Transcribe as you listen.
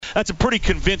that's a pretty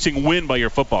convincing win by your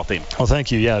football team. Well,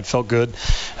 thank you. Yeah, it felt good.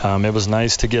 It was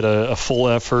nice to get a full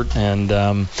effort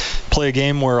and play a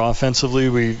game where offensively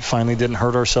we finally didn't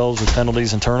hurt ourselves with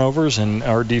penalties and turnovers, and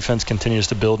our defense continues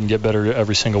to build and get better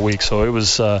every single week. So it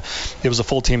was a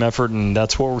full team effort, and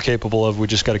that's what we're capable of. We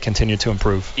just got to continue to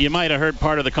improve. You might have heard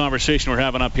part of the conversation we're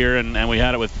having up here, and we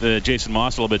had it with Jason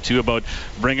Moss a little bit too, about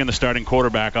bringing the starting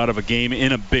quarterback out of a game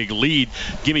in a big lead.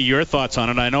 Give me your thoughts on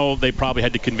it. I know they probably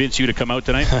had to convince you to come out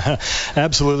tonight.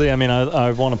 Absolutely. I mean,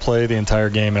 I want to play the entire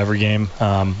game, every game.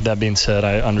 That being said,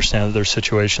 I understand that there's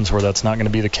situations where that's not going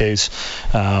to be the case.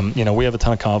 We have a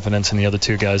ton of confidence in the other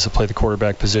two guys that play the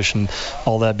quarterback position.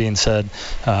 All that being said,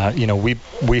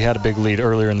 we had a big lead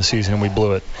earlier in the season and we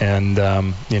blew it. And,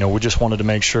 we just wanted to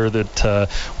make sure that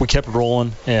we kept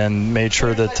rolling and made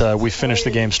sure that we finished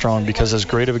the game strong, because as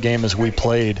great of a game as we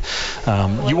played,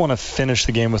 you want to finish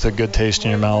the game with a good taste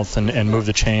in your mouth and move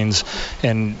the chains.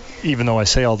 And even though I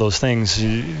say all those things,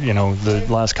 the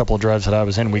last couple of drives that I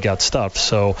was in, we got stuffed.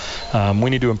 So we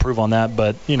need to improve on that.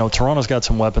 But, Toronto's got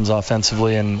some weapons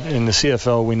offensively, and in the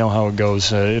CFL, we know how it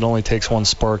goes. It only takes one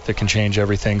spark that can change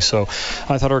everything. So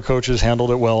I thought our coaches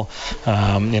handled it well.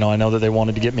 I know that they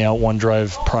wanted to get me out one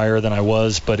drive prior than I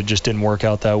was, but it just didn't work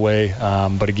out that way.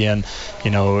 But again,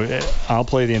 I'll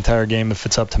play the entire game if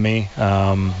it's up to me.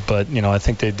 But I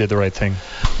think they did the right thing.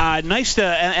 Nice to,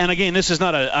 and again, this is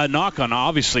not a knock on,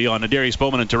 obviously, on Darius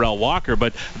Bowman and Terrell Walker,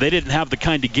 but they didn't have the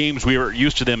kind of games we were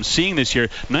used to them seeing this year.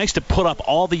 Nice to put up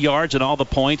all the yards and all the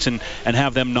points and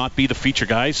have them not be the feature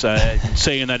guys,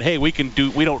 saying that, hey, we can do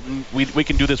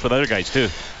this with other guys too.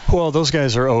 Well, those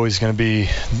guys are always going to be,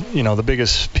 the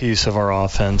biggest piece of our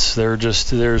offense.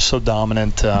 They're so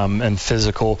dominant and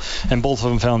physical, and both of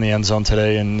them found the end zone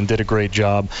today and did a great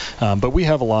job. But we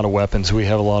have a lot of weapons. We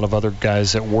have a lot of other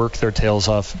guys that work their tails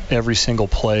off every single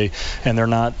play, and they're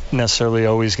not necessarily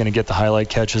always going to get the highlight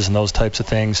catches and those types of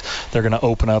things. They're going to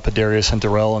open up a Darius and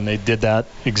Darrell, and they did that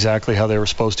exactly how they were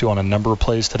supposed to on a number of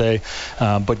plays today.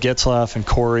 But Getzlaff and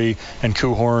Corey and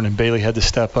Kuhorn and Bailey had to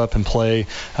step up and play,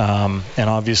 and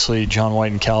obviously John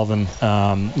White and Calvin,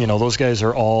 those guys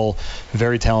are all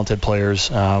very talented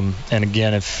players. And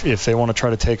again, if they want to try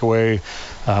to take away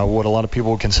what a lot of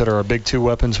people would consider our big two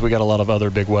weapons, we got a lot of other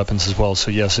big weapons as well.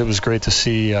 So yes, it was great to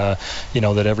see,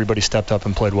 that everybody stepped up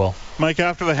and played well. Mike,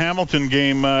 after the Hamilton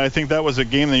game, I think that was a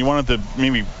game that you wanted to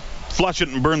maybe flush it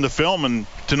and burn the film, and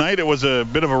tonight it was a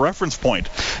bit of a reference point.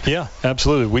 Yeah,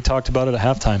 absolutely. We talked about it at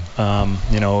halftime.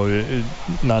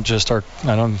 Not just I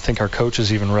don't think our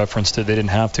coaches even referenced it. They didn't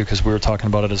have to, because we were talking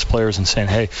about it as players and saying,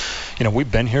 hey,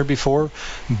 we've been here before,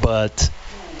 but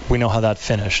we know how that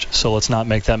finished, so let's not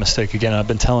make that mistake again. I've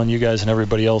been telling you guys and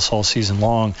everybody else all season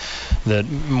long that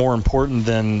more important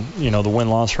than the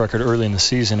win-loss record early in the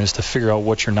season is to figure out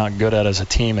what you're not good at as a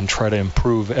team and try to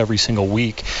improve every single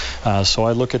week. So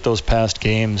I look at those past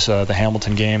games, the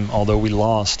Hamilton game, although we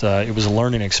lost, it was a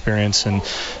learning experience,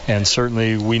 and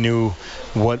certainly we knew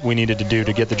what we needed to do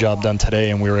to get the job done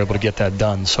today, and we were able to get that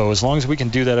done. So as long as we can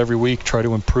do that every week, try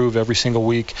to improve every single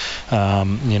week,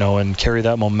 and carry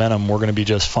that momentum, we're going to be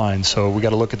just fine. So we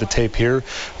got to look at the tape here.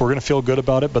 We're going to feel good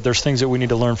about it, but there's things that we need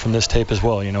to learn from this tape as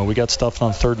well. We got stuff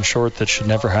on 3rd and short that should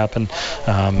never happen,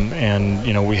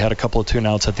 and we had a couple of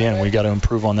tune-outs at the end. We got to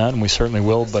improve on that, and we certainly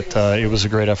will, but it was a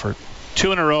great effort.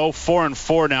 2 in a row,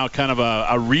 4-4 now, kind of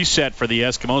a reset for the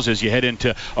Eskimos as you head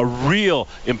into a real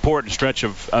important stretch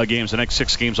of games, the next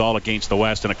 6 games all against the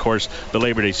West, and of course the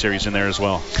Labor Day series in there as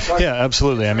well. Yeah,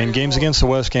 absolutely. I mean, games against the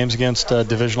West, games against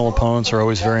divisional opponents are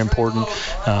always very important.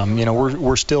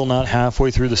 We're still not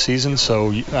halfway through the season,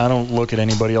 so I don't look at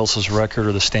anybody else's record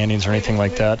or the standings or anything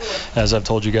like that. As I've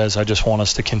told you guys, I just want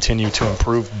us to continue to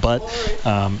improve, but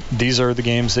these are the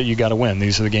games that you got to win.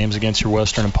 These are the games against your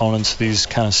Western opponents. These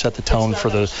kind of set the tone for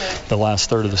the last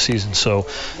third of the season. So,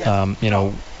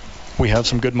 we have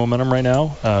some good momentum right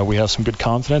now. We have some good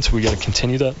confidence. We got to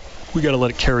continue that. We got to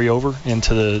let it carry over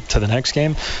into the next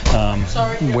game.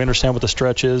 We understand what the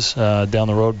stretch is down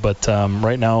the road, but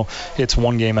right now it's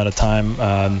one game at a time.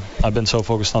 I've been so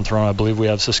focused on Toronto. I believe we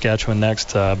have Saskatchewan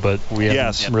next, but we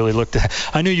haven't really looked at.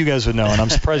 I knew you guys would know, and I'm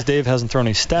surprised Dave hasn't thrown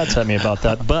any stats at me about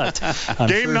that, but I'm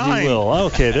Game sure 9. he will.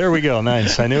 Okay, there we go.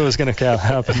 Nice. I knew it was going to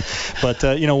happen. But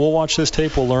we'll watch this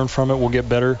tape. We'll learn from it. We'll get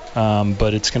better.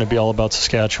 But it's going to be all about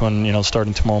Saskatchewan,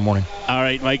 starting tomorrow morning. All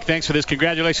right, Mike. Thanks for this.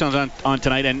 Congratulations on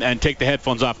tonight, and take the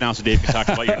headphones off now so Dave can talk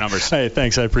about your numbers. Hey,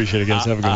 thanks. I appreciate it, guys. Have a good one.